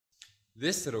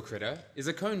This little critter is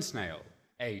a cone snail,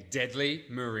 a deadly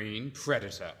marine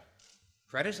predator.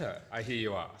 Predator, I hear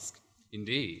you ask.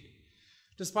 Indeed.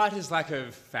 Despite his lack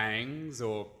of fangs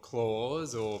or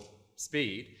claws or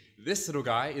speed, this little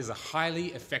guy is a highly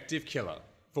effective killer.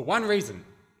 For one reason: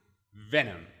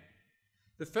 venom.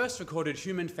 The first recorded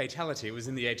human fatality was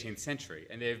in the 18th century,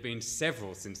 and there have been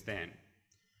several since then.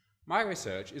 My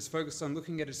research is focused on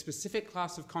looking at a specific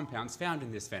class of compounds found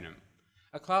in this venom,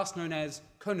 a class known as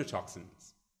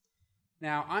conotoxins.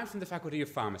 Now, I'm from the Faculty of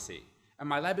Pharmacy, and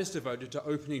my lab is devoted to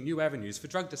opening new avenues for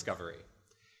drug discovery.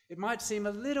 It might seem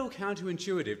a little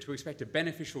counterintuitive to expect a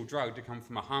beneficial drug to come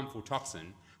from a harmful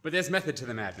toxin, but there's method to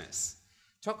the madness.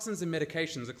 Toxins and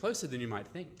medications are closer than you might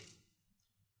think.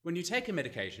 When you take a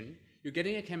medication, you're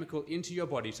getting a chemical into your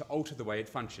body to alter the way it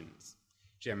functions.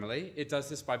 Generally, it does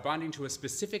this by binding to a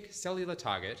specific cellular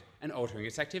target and altering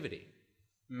its activity.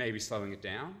 Maybe slowing it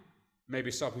down,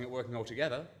 maybe stopping it working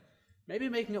altogether, maybe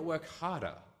making it work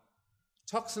harder.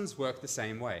 Toxins work the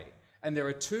same way, and there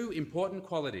are two important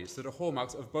qualities that are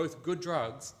hallmarks of both good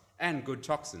drugs and good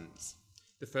toxins.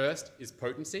 The first is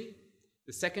potency,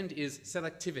 the second is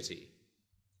selectivity.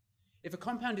 If a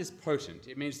compound is potent,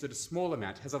 it means that a small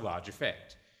amount has a large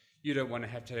effect. You don't want to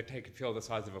have to take a pill the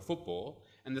size of a football,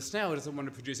 and the snail doesn't want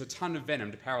to produce a ton of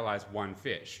venom to paralyze one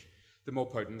fish. The more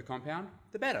potent the compound,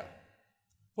 the better.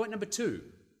 Point number two,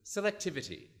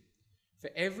 selectivity.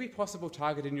 For every possible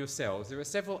target in your cells, there are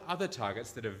several other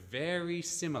targets that are very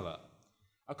similar.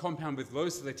 A compound with low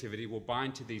selectivity will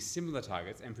bind to these similar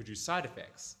targets and produce side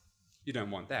effects. You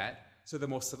don't want that, so the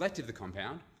more selective the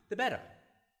compound, the better.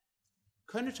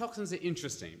 Conotoxins are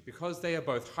interesting because they are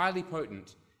both highly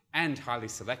potent and highly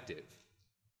selective.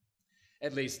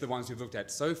 At least the ones we've looked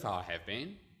at so far have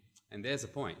been, and there's a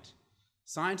point.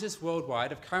 Scientists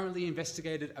worldwide have currently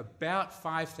investigated about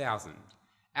 5,000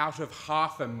 out of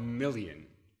 500,000.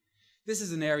 This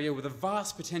is an area with a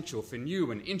vast potential for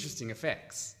new and interesting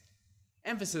effects.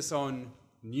 Emphasis on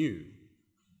new.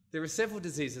 There are several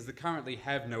diseases that currently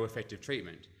have no effective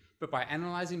treatment, but by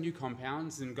analysing new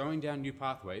compounds and going down new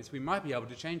pathways, we might be able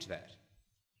to change that.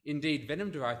 Indeed,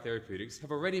 venom-derived therapeutics have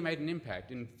already made an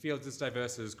impact in fields as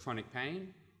diverse as chronic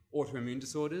pain, autoimmune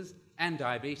disorders, and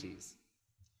diabetes.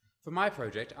 For my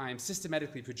project, I am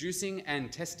systematically producing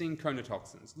and testing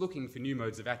conotoxins, looking for new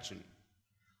modes of action.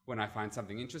 When I find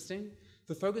something interesting,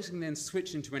 the focus can then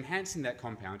switch into enhancing that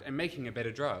compound and making a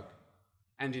better drug.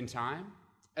 And in time,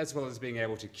 as well as being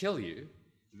able to kill you,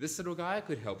 this little guy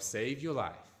could help save your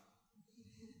life.